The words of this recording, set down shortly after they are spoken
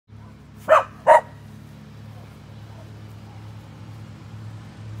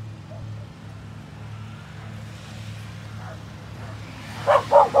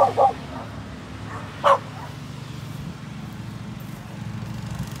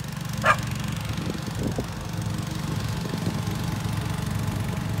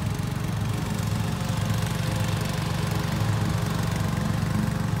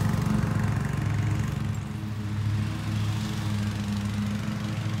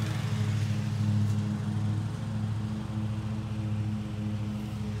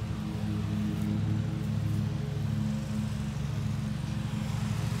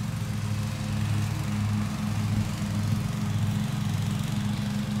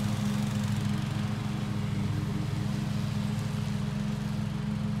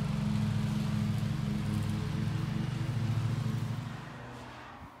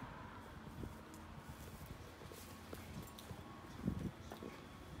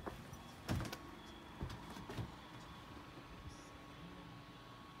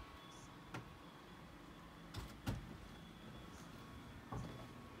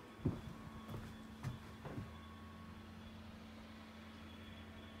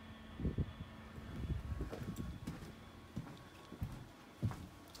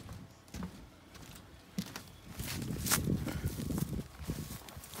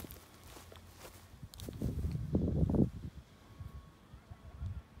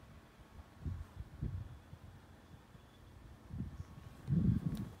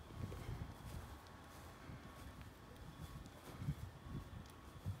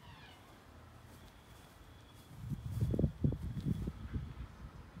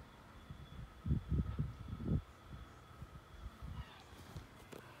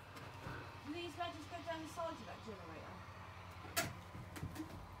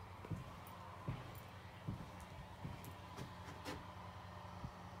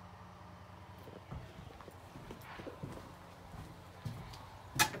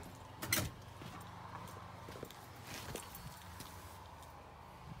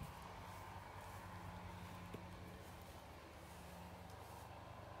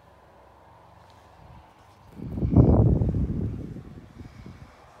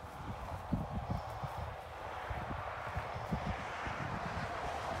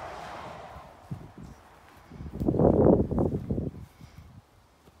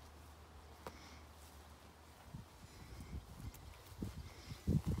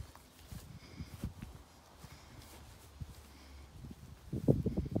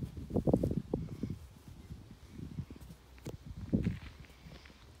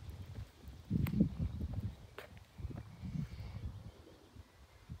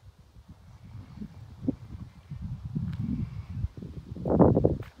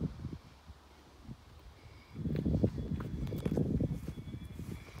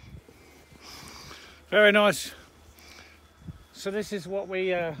Very nice. So this is what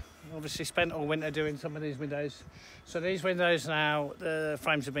we obviously spent all winter doing, some of these windows. So these windows now, the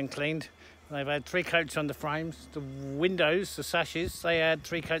frames have been cleaned. They've had 3 coats on the frames. The windows, the sashes, they had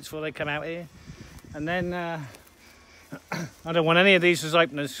 3 coats before they come out here. And then I don't want any of these as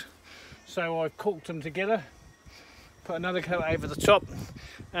openers. So I've caulked them together, put another coat over the top,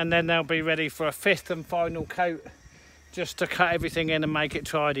 and then they'll be ready for a 5th and final coat, just to cut everything in and make it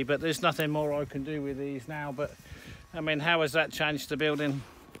tidy. But there's nothing more I can do with these now. But I mean, how has that changed the building?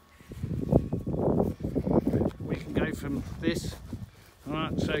 We can go from this. All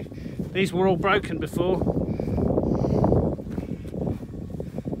right, so these were all broken before.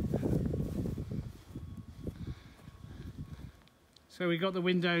 So we got the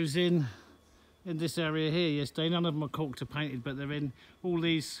windows in this area here yesterday. None of them are caulked or painted, but they're in. All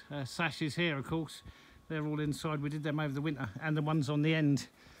these sashes here, of course, they're all inside. We did them over the winter, and the ones on the end.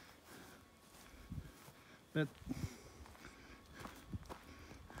 But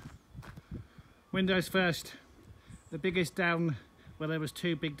windows first. The biggest down, well, there was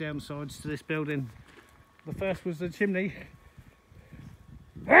 2 big downsides to this building. The first was the chimney.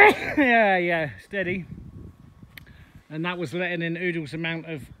 yeah, steady. And that was letting in oodles amount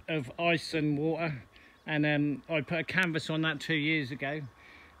of ice and water. And I put a canvas on that 2 years ago.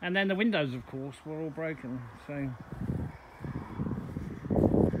 And then the windows, of course, were all broken. So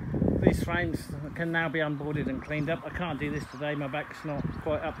these frames can now be unboarded and cleaned up. I can't do this today, my back's not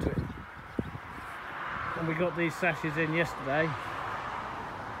quite up to it. And we got these sashes in yesterday.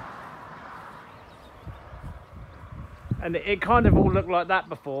 And it kind of all looked like that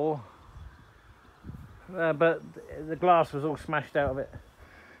before. But the glass was all smashed out of it.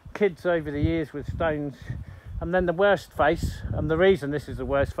 Kids over the years with stones. And then the worst face, and the reason this is the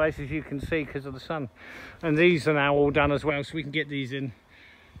worst face, as you can see, because of the sun. And these are now all done as well, so we can get these in.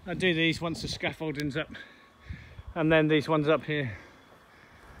 I do these once the scaffolding's up, and then these ones up here.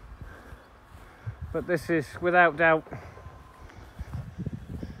 But this is, without doubt,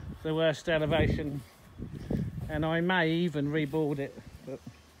 the worst elevation. And I may even reboard it, but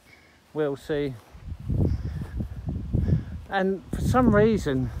we'll see. And for some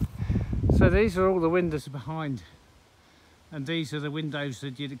reason, so these are all the windows behind, and these are the windows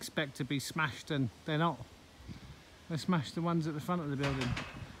that you'd expect to be smashed, and they're not. They smashed the ones at the front of the building,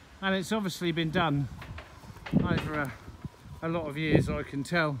 and it's obviously been done over a lot of years, I can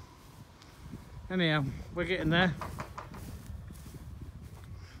tell. Anyhow, we're getting there.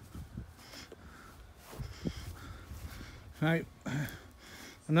 So,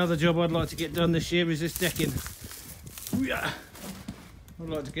 another job I'd like to get done this year is this decking. I'd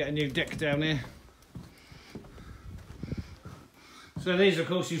like to get a new deck down here. So these, of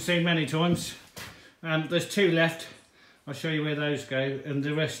course, you've seen many times. There's 2 left. I'll show you where those go, and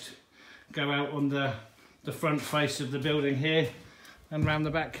the rest go out on the front face of the building here and round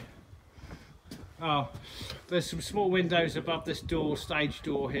the back. Oh, there's some small windows above this door, stage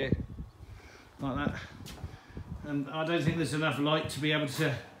door here, like that. And I don't think there's enough light to be able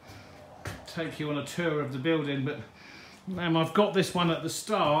to take you on a tour of the building, but I've got this one at the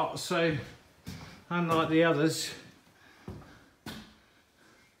start, so unlike the others.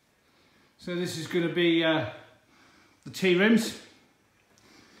 So this is going to be the tea rooms.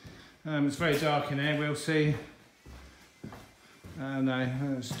 It's very dark in here, we'll see. No,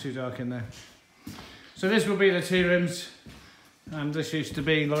 it's too dark in there. So this will be the tea rooms. This used to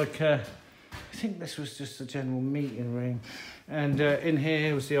be like, I think this was just a general meeting room. And in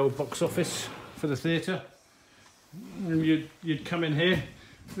here was the old box office for the theatre. And you'd come in here.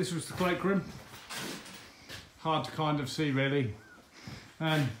 This was the cloakroom. Hard to kind of see, really.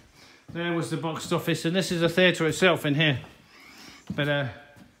 And there was the box office, and this is the theatre itself in here. But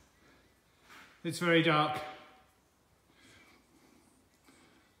it's very dark.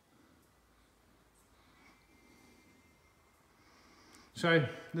 So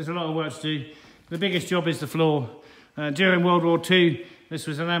there's a lot of work to do. The biggest job is the floor. During World War II, this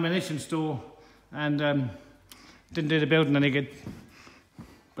was an ammunition store, and didn't do the building any good.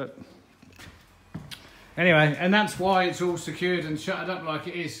 But anyway, and that's why it's all secured and shuttered up like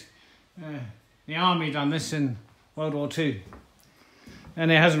it is. The army done this in World War II,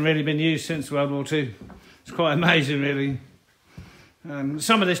 and it hasn't really been used since World War II. It's quite amazing, really.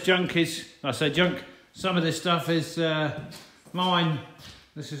 Some of this junk is, I say junk, some of this stuff is mine.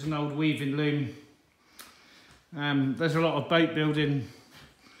 This is an old weaving loom. There's a lot of boat building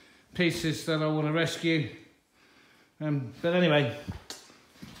pieces that I want to rescue. But anyway,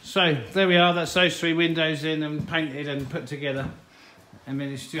 so there we are. That's those 3 windows in and painted and put together. I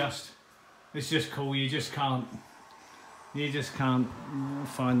mean, it's just cool. You just can't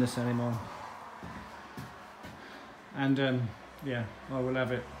find this anymore. and yeah, I will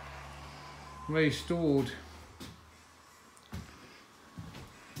have it restored.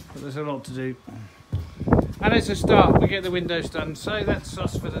 But there's a lot to do. And it's a start, we get the windows done, so that's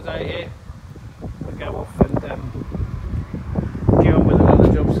us for the day here. We'll go off and get on with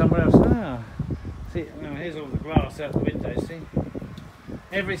another job somewhere else. Ah, see, well, here's all the glass out the window, see?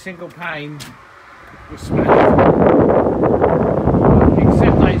 Every single pane was smashed.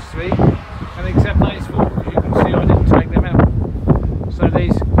 Except those three, and except those four, as you can see I didn't take them out. So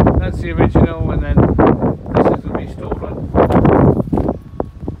these, that's the original, and then this is the restored one.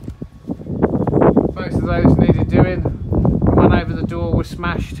 Most of those needed doing. The one over the door was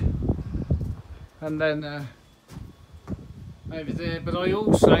smashed, and then over there. But I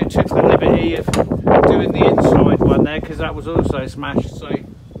also took the liberty of doing the inside one there because that was also smashed. So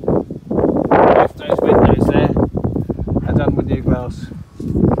left those windows there and done with new glass.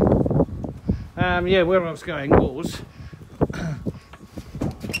 Yeah, where I was going was.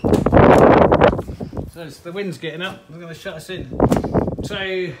 So the wind's getting up. I'm going to shut us in.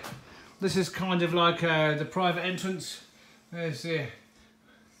 So this is kind of like the private entrance. There's the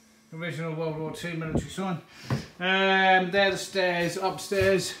original World War II military sign. There are the stairs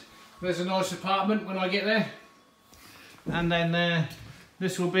upstairs. There's a nice apartment when I get there. And then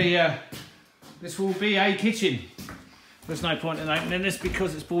this will be a kitchen. There's no point in opening this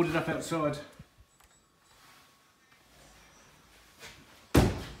because it's boarded up outside.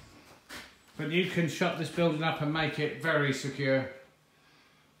 But you can shut this building up and make it very secure.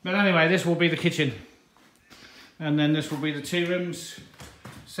 But anyway, this will be the kitchen. And then this will be the tea rooms.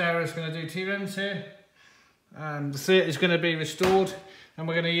 Sarah's going to do tea rooms here. The theatre is going to be restored. And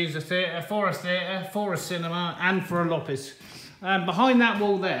we're going to use the theatre, for a cinema, and for a Lopez. Behind that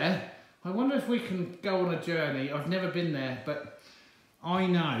wall there, I wonder if we can go on a journey. I've never been there, but I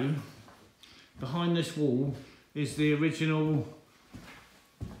know behind this wall is the original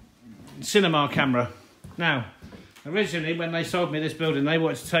cinema camera. Now, originally when they sold me this building, they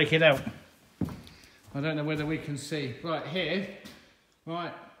wanted to take it out. I don't know whether we can see. Right here,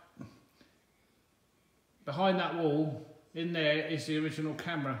 right behind that wall, in there is the original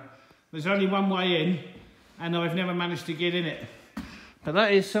camera. There's only one way in, and I've never managed to get in it. But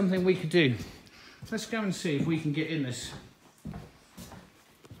that is something we could do. Let's go and see if we can get in this.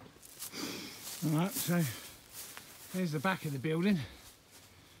 Alright, so here's the back of the building.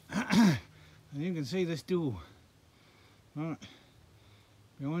 And you can see this door. Right,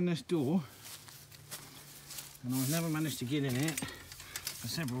 behind this door, and I've never managed to get in it for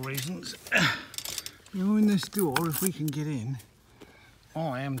several reasons. Behind this door, if we can get in,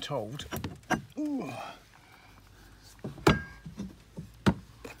 I am told. Ooh. Oh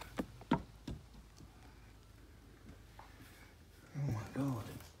my God,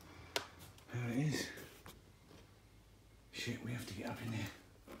 there it is. Shit, we have to get up in there.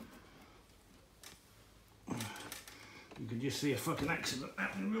 You can just see a fucking accident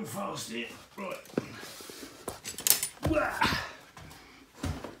happening real fast here. Right.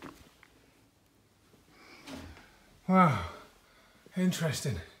 Wow,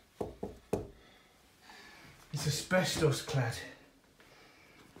 interesting. It's asbestos clad.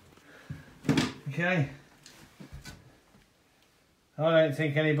 Okay. I don't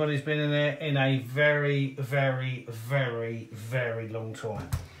think anybody's been in there in a very, very, very, very long time.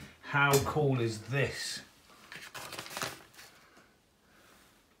 How cool is this?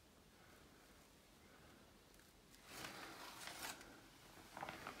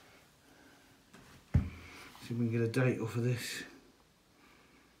 See if we can get a date off of this.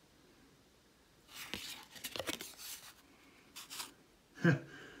 Huh.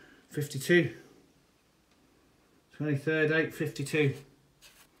 52. 23rd, 8:52.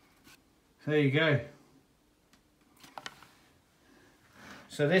 There you go.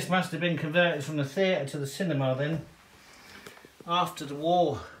 So this must have been converted from the theatre to the cinema then, after the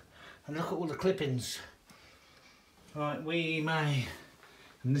war. And look at all the clippings. Right, we may.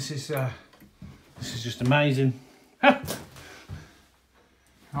 And this is just amazing. Right,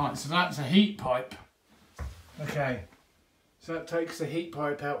 so that's a heat pipe. Okay, so that takes the heat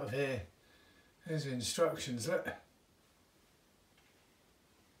pipe out of here. There's the instructions, look.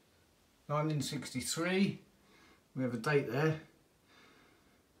 1963, we have a date there.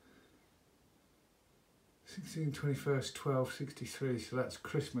 21st, 12/63, so that's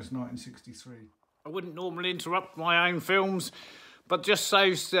Christmas 1963. I wouldn't normally interrupt my own films, but just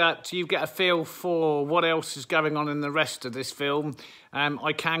so that you get a feel for what else is going on in the rest of this film,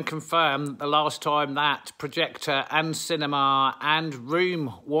 I can confirm that the last time that projector and cinema and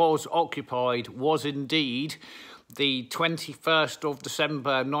room was occupied was indeed the 21st of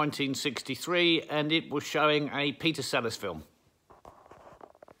December 1963, and it was showing a Peter Sellers film.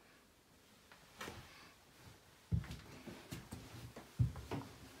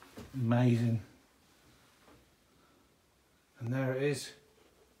 Amazing. And there it is.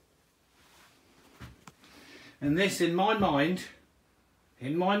 And this, in my mind,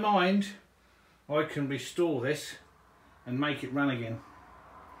 I can restore this and make it run again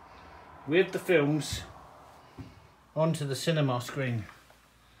with the films onto the cinema screen.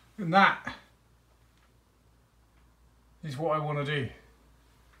 And that is what I want to do.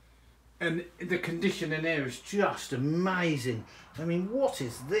 And the condition in there is just amazing. I mean, what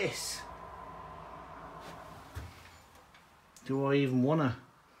is this? Do I even want to?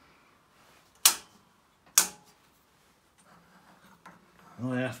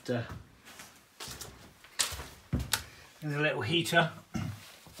 I have to. There's a little heater.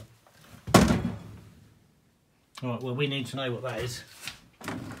 Alright, well, we need to know what that is.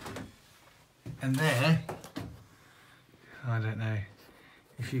 And there, I don't know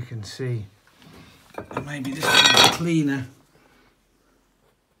if you can see, maybe this is a cleaner.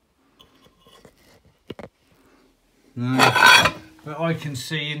 No, but I can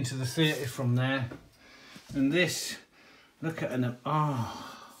see into the theatre from there. And this, look at an, oh,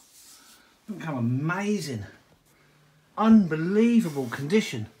 look how amazing, unbelievable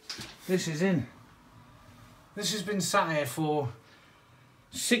condition this is in. This has been sat here for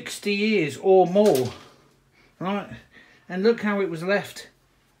 60 years or more, right? And look how it was left.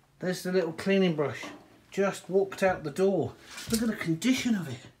 There's the little cleaning brush, just walked out the door. Look at the condition of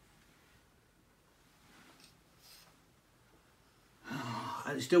it.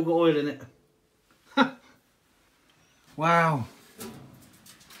 And it's still got oil in it. Wow.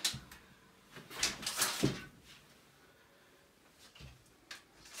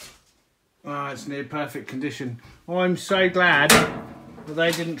 Oh, it's near perfect condition. I'm so glad that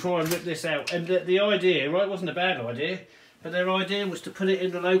they didn't try and rip this out. And the idea, right, wasn't a bad idea, but their idea was to put it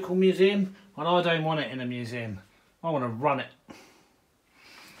in the local museum, and I don't want it in a museum. I want to run it.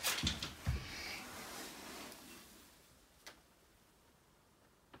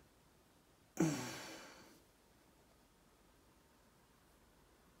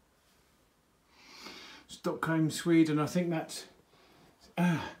 Stockholm, Sweden. I think that's, do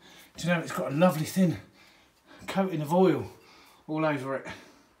you know, it's got a lovely thin coating of oil all over it.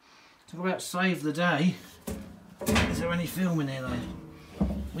 Talk about save the day. Is there any film in here though?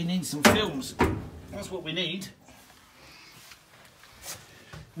 We need some films. That's what we need.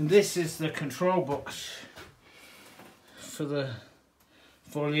 And this is the control box for the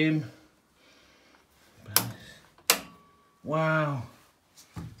volume. Wow.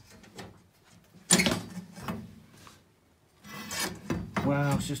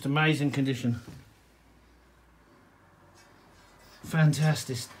 Wow, it's just amazing condition.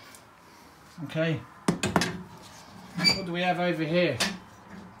 Fantastic. Okay. What do we have over here?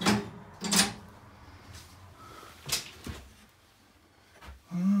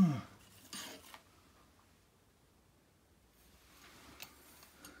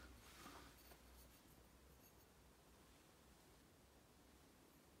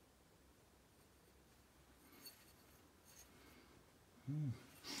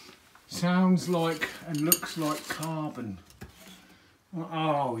 Sounds like and looks like carbon.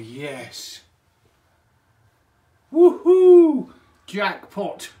 Oh yes. Woohoo!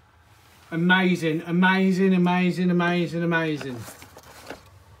 Jackpot. Amazing, amazing, amazing, amazing, amazing.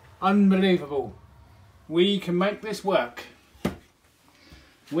 Unbelievable. We can make this work.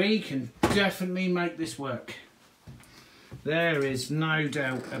 We can definitely make this work. There is no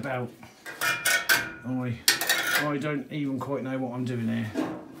doubt about. I don't even quite know what I'm doing here.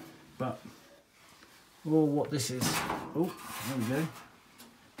 But, or what this is. Oh, there we go.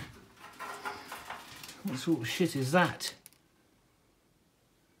 What sort of shit is that?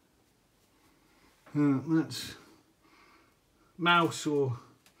 That's mouse, or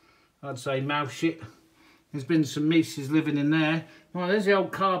I'd say mouse shit. There's been some mices living in there. Right, there's the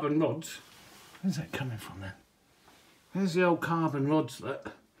old carbon rods. Where's that coming from then? There's the old carbon rods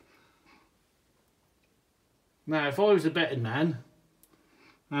that... Now, if I was a betting man,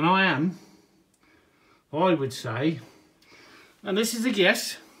 and I am, I would say, and this is a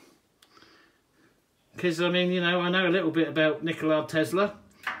guess, because I mean, you know, I know a little bit about Nikola Tesla.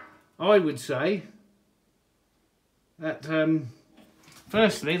 I would say that,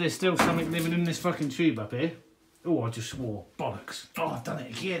 firstly, there's still something living in this fucking tube up here. Oh, I just swore. Bollocks. Oh, I've done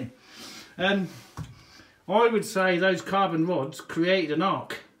it again. I would say those carbon rods created an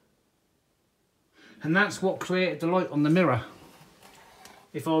arc. And that's what created the light on the mirror.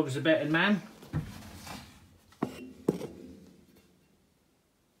 If I was a betting man.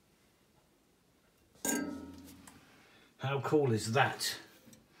 how cool is that?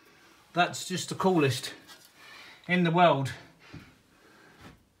 That's just the coolest in the world.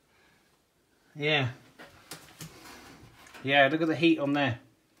 Yeah. Yeah, look at the heat on there.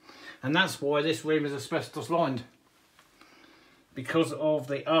 And that's why this room is asbestos lined. Because of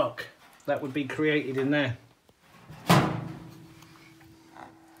the arc that would be created in there. What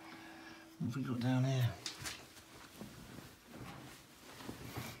have we got down here?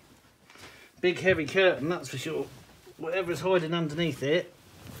 Big heavy curtain, that's for sure. Whatever's hiding underneath it.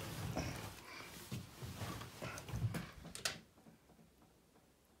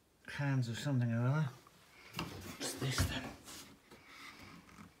 Cans of something or other. What's this then?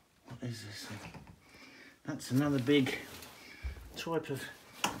 What is this thing? That's another big type of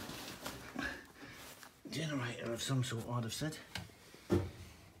generator of some sort, I'd have said. I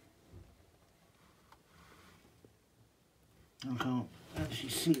can't actually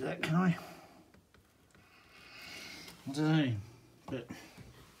see that, can I? I don't know, but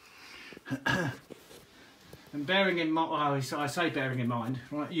and bearing in mind, well, I say bearing in mind,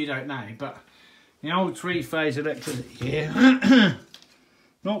 right? You don't know, but the old three-phase electricity here,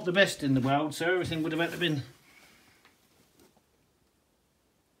 not the best in the world, so everything would have had to been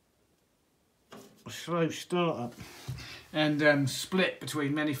a slow start-up and split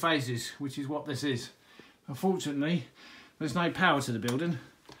between many phases, which is what this is. Unfortunately, there's no power to the building,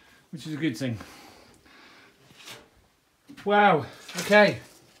 which is a good thing. Wow, okay.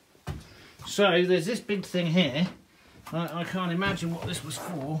 So there's this big thing here. I can't imagine what this was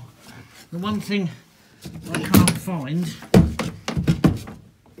for. The one thing I can't find,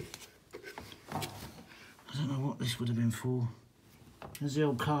 I don't know what this would have been for. There's the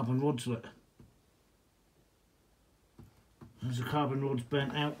old carbon rods, look. There's the carbon rods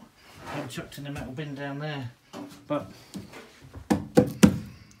burnt out and chucked in the metal bin down there. But I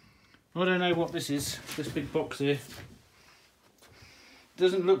don't know what this is, this big box here.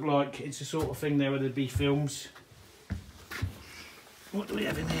 Doesn't look like it's the sort of thing there where there'd be films. What do we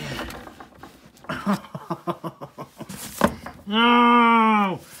have in here?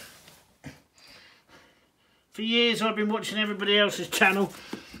 No! For years I've been watching everybody else's channel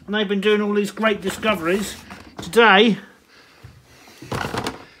and they've been doing all these great discoveries. Today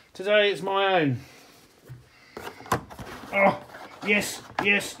it's my own. Oh, yes,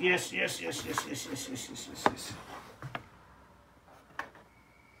 yes, yes, yes, yes, yes, yes, yes, yes, yes, yes, yes.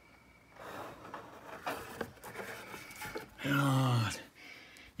 God.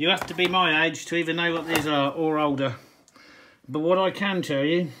 You have to be my age to even know what these are, or older. But what I can tell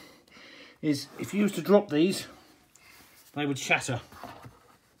you is if you used to drop these, they would shatter.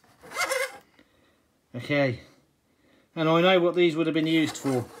 Okay. And I know what these would have been used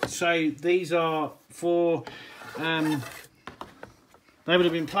for. So these are for, they would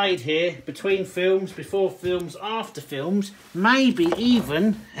have been played here between films, before films, after films, maybe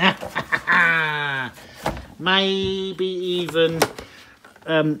even, maybe even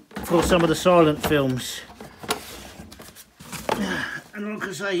for some of the silent films. And like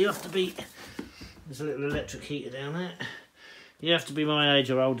I say, you have to be, there's a little electric heater down there. You have to be my age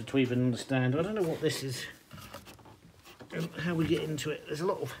or older to even understand. I don't know what this is, how we get into it. There's a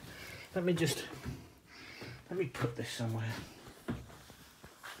lot of, let me put this somewhere.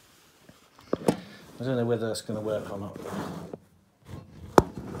 I don't know whether that's going to work or not.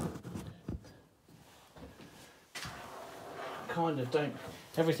 Kind of don't,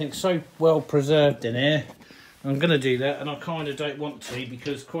 everything's so well preserved in here. I'm going to do that, and I kind of don't want to,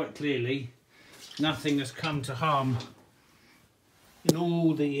 because quite clearly nothing has come to harm in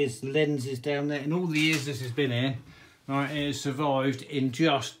all the years. The lenses down there, in all the years this has been here, right, it has survived in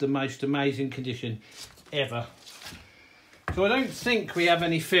just the most amazing condition ever. So I don't think we have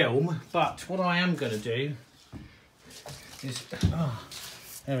any film, but what I am going to do is, oh,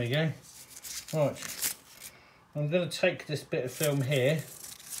 there we go. Right, I'm going to take this bit of film here.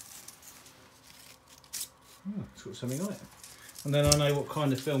 Oh, it's got something on it. And then I know what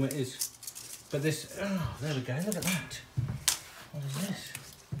kind of film it is. But this, oh, there we go, look at that. What is this?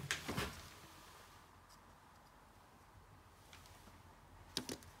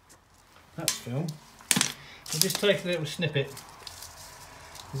 That's film. I'll just take a little snippet.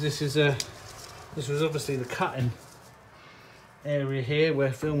 This was obviously the cutting area here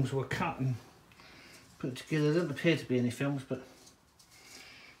where films were cut and put together. There doesn't appear to be any films, but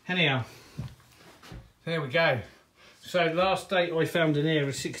anyhow, there we go. So last date I found in here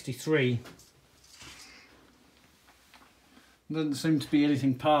is 63. Doesn't seem to be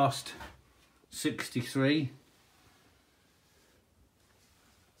anything past 63.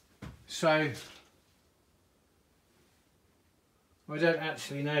 So I don't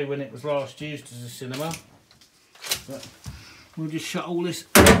actually know when it was last used as a cinema. But we'll just shut all this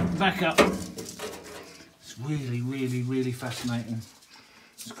back up. It's really, really, really fascinating.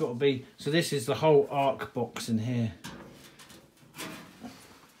 It's got to be, so this is the whole arc box in here.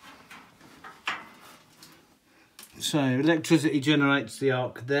 So electricity generates the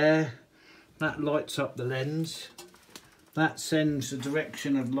arc there. That lights up the lens. That sends the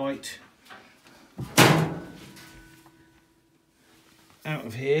direction of light out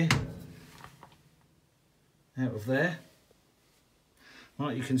of here, out of there.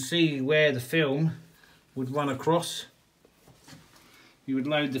 Right, you can see where the film would run across. You would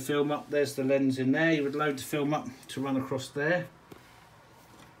load the film up, there's the lens in there, you would load the film up to run across there,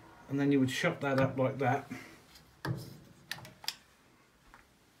 and then you would shut that up like that.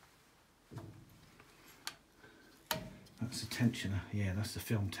 That's the tensioner, yeah, that's the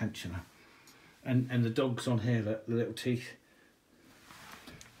film tensioner. And the dog's on here, the little teeth.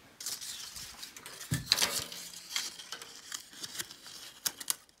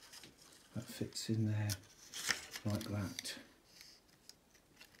 That fits in there like that.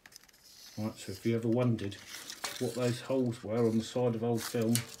 Right, so if you ever wondered what those holes were on the side of old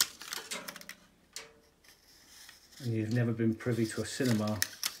film, and you've never been privy to a cinema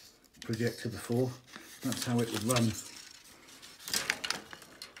projector before, that's how it would run.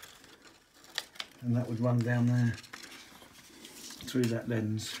 And that would run down there through that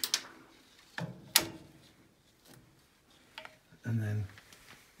lens. And then,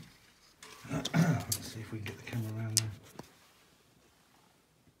 let's see if we can get the camera around there.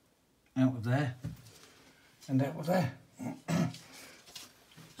 Out of there and out of there.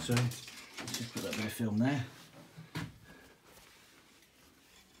 So let's just put that bit of film there.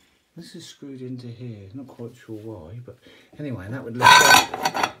 This is screwed into here, not quite sure why, but anyway, that would lift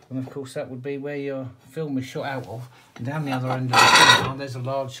up, and of course that would be where your film is shot out of, and down the other end of the cinema there's a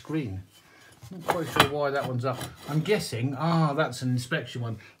large screen. Not quite sure why that one's up. I'm guessing, that's an inspection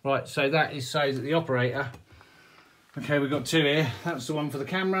one. Right, so that is so that the operator, okay, we've got two here. That's the one for the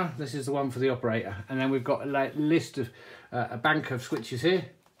camera, this is the one for the operator. And then we've got a list of, a bank of switches here.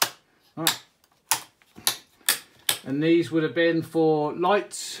 All right. And these would have been for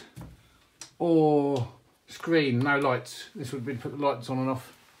lights or screen, no lights. This would have been put the lights on and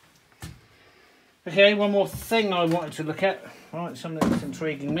off. Okay, one more thing I wanted to look at. All right, something that's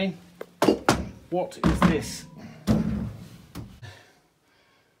intriguing me. What is this?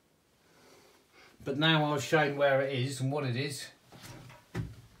 But now I've shown where it is and what it is.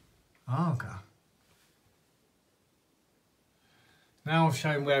 AGA. Now I've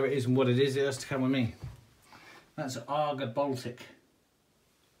shown where it is and what it is, it has to come with me. That's AGA Baltic.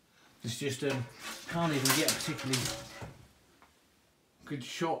 It's just, can't even get a particularly good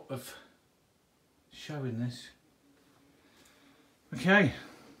shot of showing this. Okay,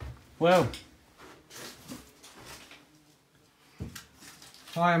 well,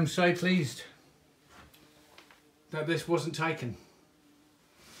 I am so pleased that this wasn't taken,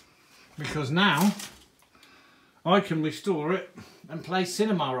 because now I can restore it and play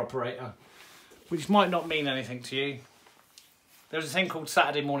cinema operator, which might not mean anything to you. There was a thing called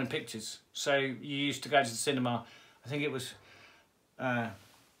Saturday morning pictures, so you used to go to the cinema, I think it was, it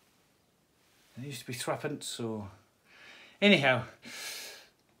used to be threepence or, anyhow,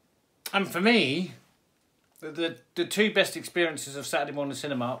 and for me, the two best experiences of Saturday morning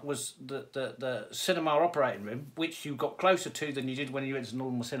cinema was the cinema operating room, which you got closer to than you did when you went to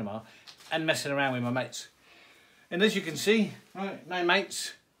normal cinema, and messing around with my mates. And as you can see, right, no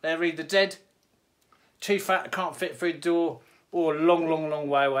mates, they're either dead, too fat, can't fit through the door, or a long, long, long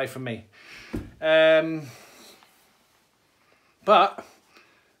way away from me. But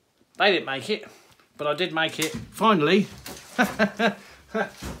they didn't make it, but I did make it, finally,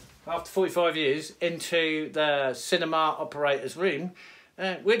 after 45 years, into the cinema operator's room,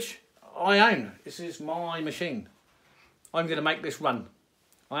 which I own. This is my machine. I'm going to make this run.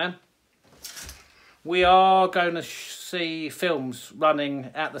 I am. We are going to see films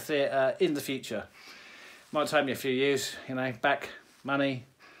running at the theatre in the future. Might take me a few years, you know, back, money.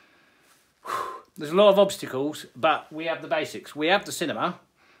 There's a lot of obstacles, but we have the basics. We have the cinema,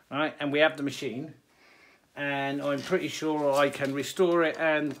 right, and we have the machine. And I'm pretty sure I can restore it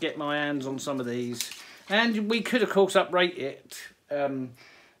and get my hands on some of these. And we could, of course, uprate it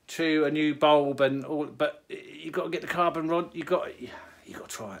to a new bulb and all, but you've got to get the carbon rod. You've got to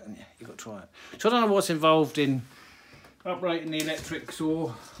try it, haven't you? You've got to try it. So I don't know what's involved in uprating the electrics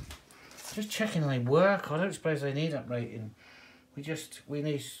or just checking they work. I don't suppose they need uprating. We just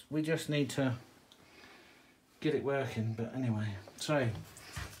need to get it working. But anyway, so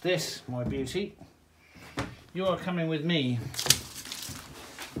this, my beauty. You are coming with me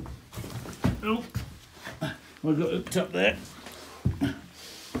I've got hooked up there.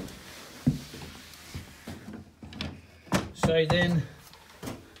 So then,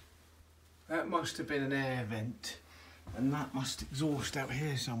 that must have been an air vent, and that must exhaust out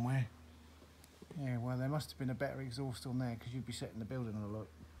here somewhere. Yeah, well, there must have been a better exhaust on there, because you'd be setting the building on a lot,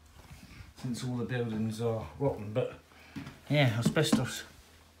 since all the buildings are rotten. But yeah, asbestos.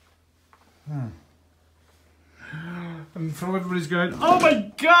 And for everybody's going, oh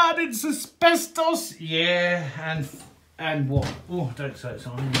my god, it's asbestos! Yeah, and what? Oh, don't say it,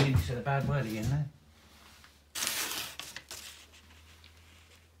 Simon. You said a bad word again there.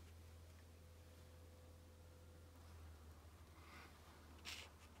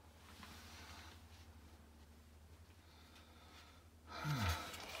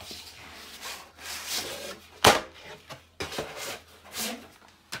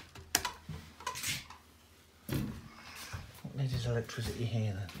 There's electricity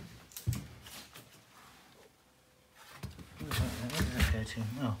here then. Where does that go to?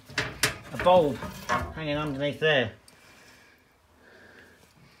 Oh, a bulb hanging underneath there.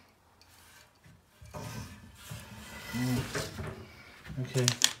 Okay,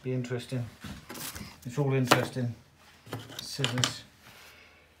 be interesting. It's all interesting. Scissors.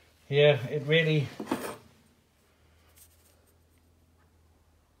 Yeah, it really...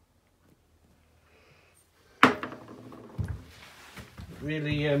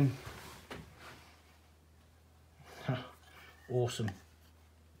 really awesome.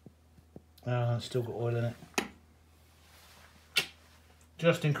 It's still got oil in it.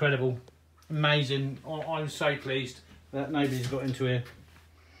 Just incredible, amazing. I'm so pleased that nobody's got into here.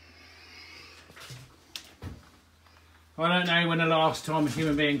 I don't know when the last time a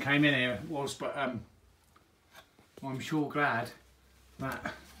human being came in here was, but I'm sure glad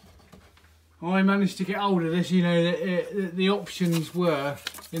that I managed to get hold of this. You know, the options were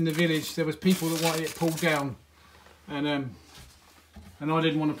in the village. There was people that wanted it pulled down, and I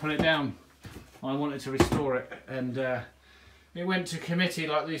didn't want to pull it down. I wanted to restore it, and it went to committee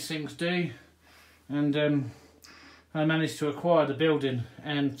like these things do, and I managed to acquire the building,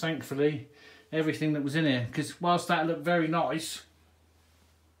 and thankfully everything that was in here. Because whilst that looked very nice,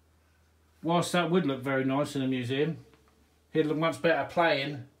 whilst that would look very nice in a museum, it'd look much better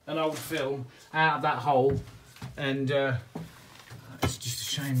playing an old film out of that hole, and it's just a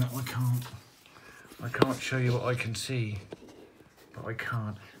shame that I can't show you what I can see, but I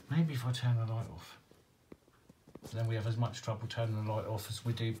can't. Maybe if I turn the light off, then we have as much trouble turning the light off as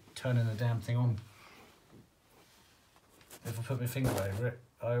we do turning the damn thing on. If I put my finger over it,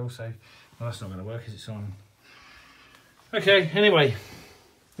 I also... well, that's not going to work, is it, Simon? Okay, anyway,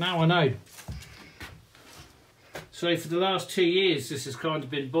 now I know. So for the last 2 years, this has kind of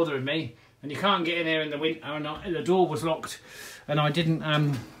been bothering me, and you can't get in here in the winter, and the door was locked, and I didn't,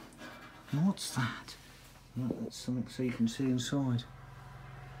 what's that? That's something so you can see inside.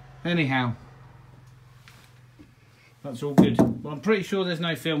 Anyhow, that's all good. Well, I'm pretty sure there's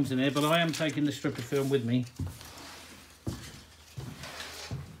no films in here, but I am taking the strip of film with me.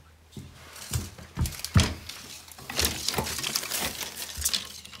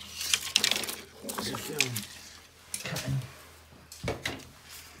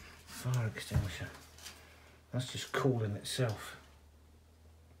 Extinguisher. That's just cool in itself.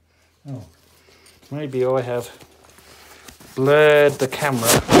 Oh, maybe I have blurred the camera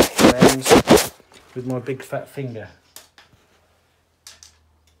lens with my big fat finger.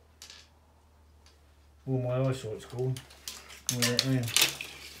 Or my eyesight's called. Yeah.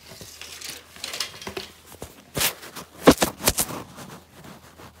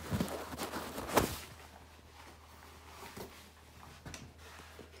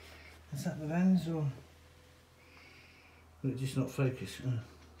 Is that the lens, or will it just not focus?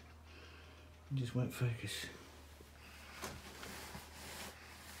 It just won't focus.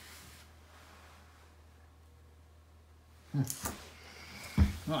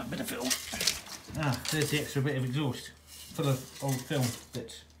 Right, bit of film. There's the extra bit of exhaust, full of old film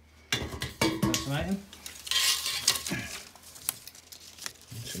bits. Fascinating.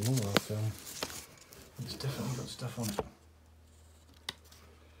 And some more old film. It's definitely got stuff on it.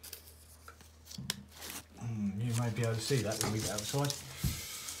 You may be able to see that when we get outside.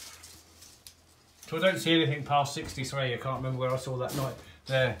 So I don't see anything past 63. I can't remember where I saw that night.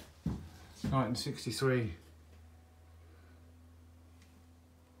 There, night in 63.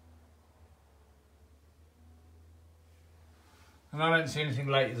 And I don't see anything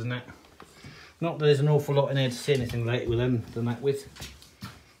later than that. Not that there's an awful lot in here to see anything later with them than that with.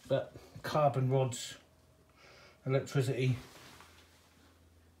 But carbon rods, electricity.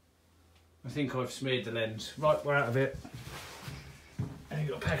 I think I've smeared the lens. Right, we're out of it. And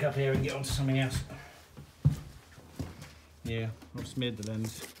you've got to pack up here and get onto something else. Yeah, I've smeared the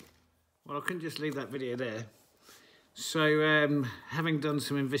lens. Well, I couldn't just leave that video there. So, having done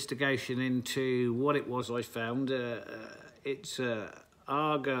some investigation into what it was I found, it's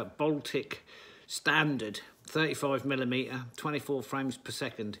AGA Baltic standard, 35mm, 24 frames per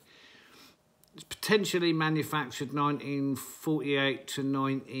second. It's potentially manufactured 1948 to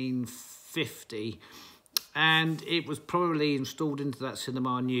 1950, and it was probably installed into that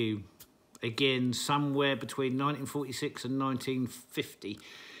cinema new, again, somewhere between 1946 and 1950.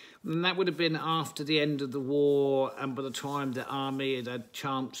 And that would have been after the end of the war, and by the time the army had had a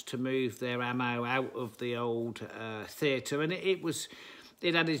chance to move their ammo out of the old theatre. And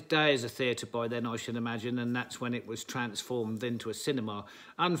it had its day as a theatre by then, I should imagine, and that's when it was transformed into a cinema.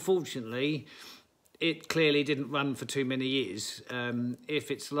 Unfortunately, it clearly didn't run for too many years.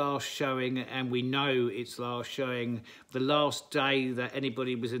 If its last showing, and we know its last showing, the last day that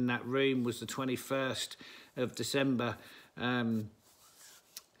anybody was in that room was the 21st of December,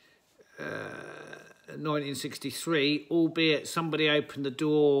 1963, albeit somebody opened the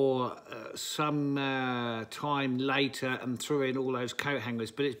door some time later and threw in all those coat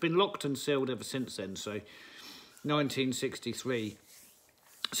hangers, but it's been locked and sealed ever since then, so 1963.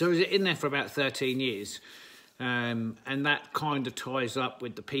 So it was in there for about 13 years, and that kind of ties up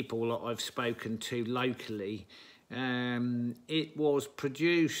with the people that I've spoken to locally. It was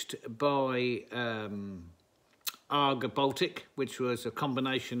produced by AGA Baltic, which was a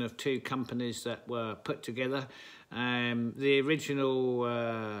combination of two companies that were put together. The original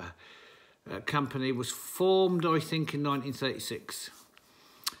company was formed, I think, in 1936.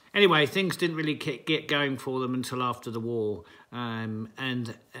 Anyway, things didn't really get going for them until after the war,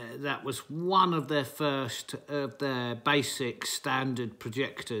 and that was one of their first of their basic standard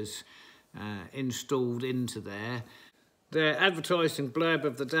projectors installed into there. Their advertising blurb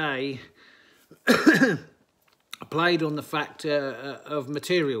of the day played on the fact of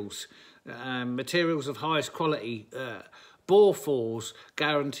materials, materials of highest quality, Bofors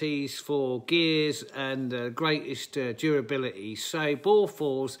guarantees for gears and greatest durability. So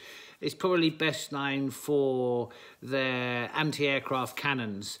Bofors is probably best known for their anti-aircraft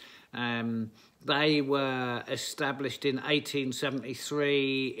cannons. They were established in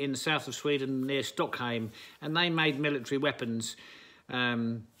 1873 in the south of Sweden near Stockholm, and they made military weapons.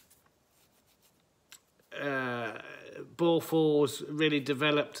 Bofors really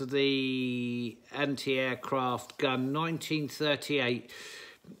developed the anti-aircraft gun 1938,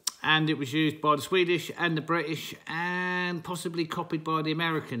 and it was used by the Swedish and the British and possibly copied by the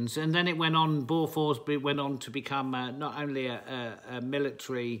Americans. And then it went on, Bofors went on to become not only a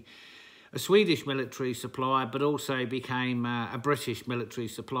Swedish military supplier, but also became a British military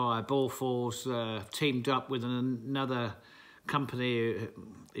supplier. Bofors teamed up with another company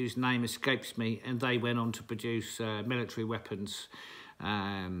whose name escapes me, and they went on to produce military weapons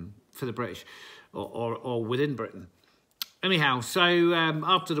for the British or within Britain. Anyhow, so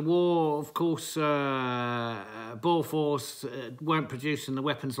after the war, of course, Bofors weren't producing the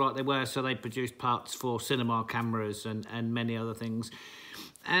weapons like they were, so they produced parts for cinema cameras and many other things.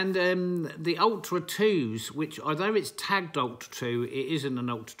 And the Ultra 2s, which although it's tagged Ultra 2, it isn't an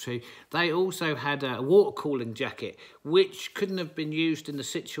Ultra 2, they also had a water cooling jacket, which couldn't have been used in the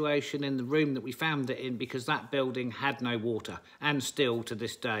situation in the room that we found it in, because that building had no water, and still to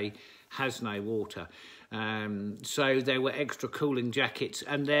this day has no water. So there were extra cooling jackets,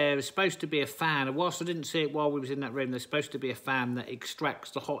 and there's supposed to be a fan, and whilst I didn't see it while we was in that room, there's supposed to be a fan that extracts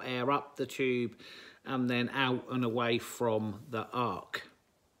the hot air up the tube and then out and away from the arc.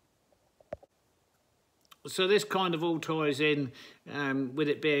 So this kind of all ties in with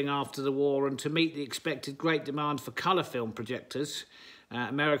it being after the war, and to meet the expected great demand for colour film projectors.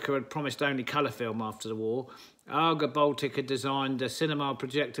 America had promised only colour film after the war. AGA Baltic had designed a cinema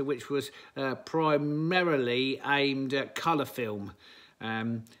projector which was primarily aimed at colour film.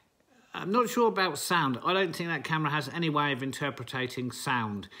 I'm not sure about sound. I don't think that camera has any way of interpreting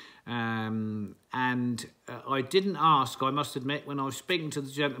sound. I didn't ask, I must admit, when I was speaking to the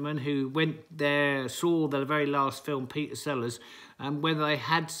gentleman who went there, saw the very last film, Peter Sellers, whether they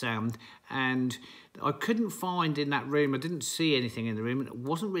had sound, and I couldn't find in that room, I didn't see anything in the room, and I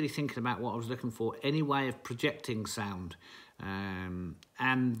wasn't really thinking about what I was looking for, any way of projecting sound. And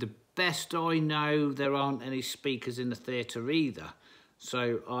the best I know, there aren't any speakers in the theatre either,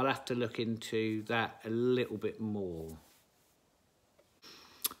 so I'll have to look into that a little bit more.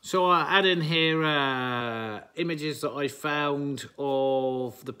 So I add in here images that I found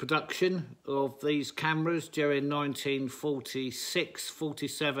of the production of these cameras during 1946,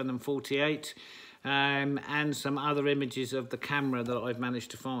 47 and 48, and some other images of the camera that I've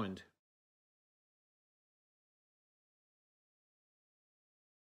managed to find.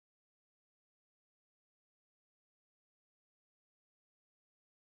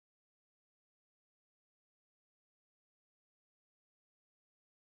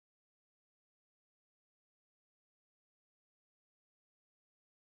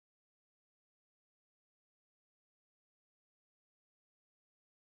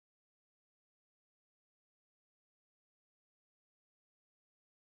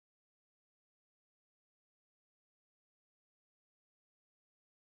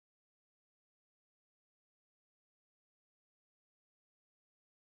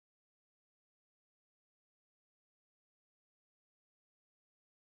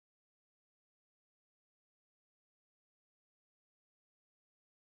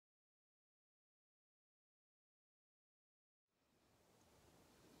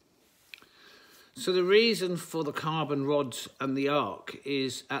 So the reason for the carbon rods and the arc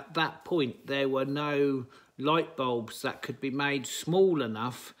is at that point there were no light bulbs that could be made small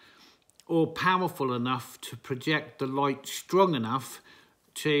enough or powerful enough to project the light strong enough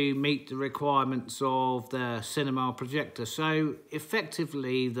to meet the requirements of the cinema projector. So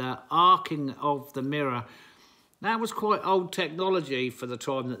effectively the arcing of the mirror, that was quite old technology for the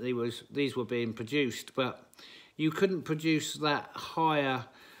time that these were being produced, but you couldn't produce that higher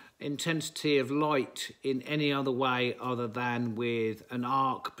intensity of light in any other way other than with an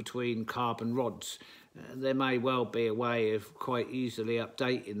arc between carbon rods. There may well be a way of quite easily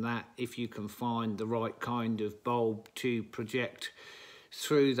updating that if you can find the right kind of bulb to project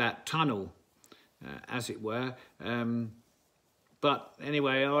through that tunnel, as it were. But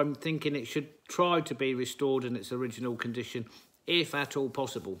anyway, I'm thinking it should try to be restored in its original condition, if at all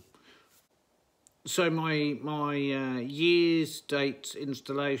possible. So my years, dates,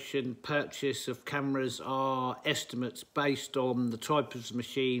 installation, purchase of cameras are estimates based on the type of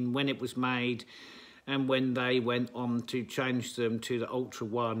machine, when it was made, and when they went on to change them to the Ultra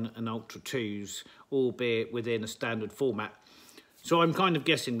 1 and Ultra 2s, albeit within a standard format. So I'm kind of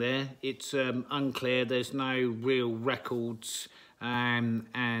guessing there. It's unclear. There's no real records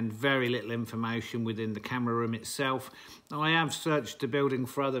and very little information within the camera room itself. I have searched the building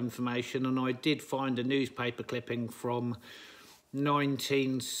for other information, and I did find a newspaper clipping from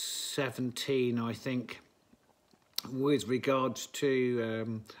 1917, I think, with regards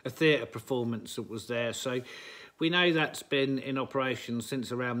to a theatre performance that was there. So we know that's been in operation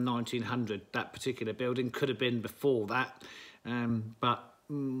since around 1900. That particular building could have been before that, but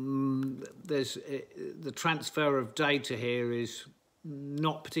there's the transfer of data here is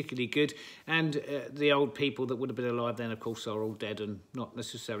not particularly good, and the old people that would have been alive then, of course, are all dead and not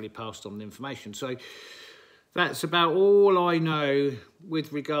necessarily passed on the information. So that's about all I know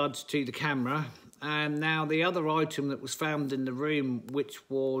with regards to the camera. And now the other item that was found in the room, which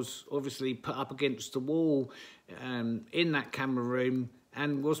was obviously put up against the wall in that camera room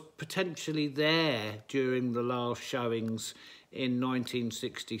and was potentially there during the last showings in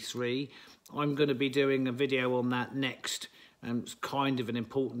 1963. I'm going to be doing a video on that next. It's kind of an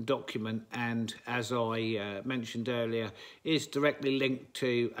important document, and as I mentioned earlier, is directly linked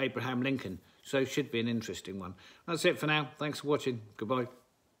to Abraham Lincoln. So it should be an interesting one. That's it for now. Thanks for watching. Goodbye.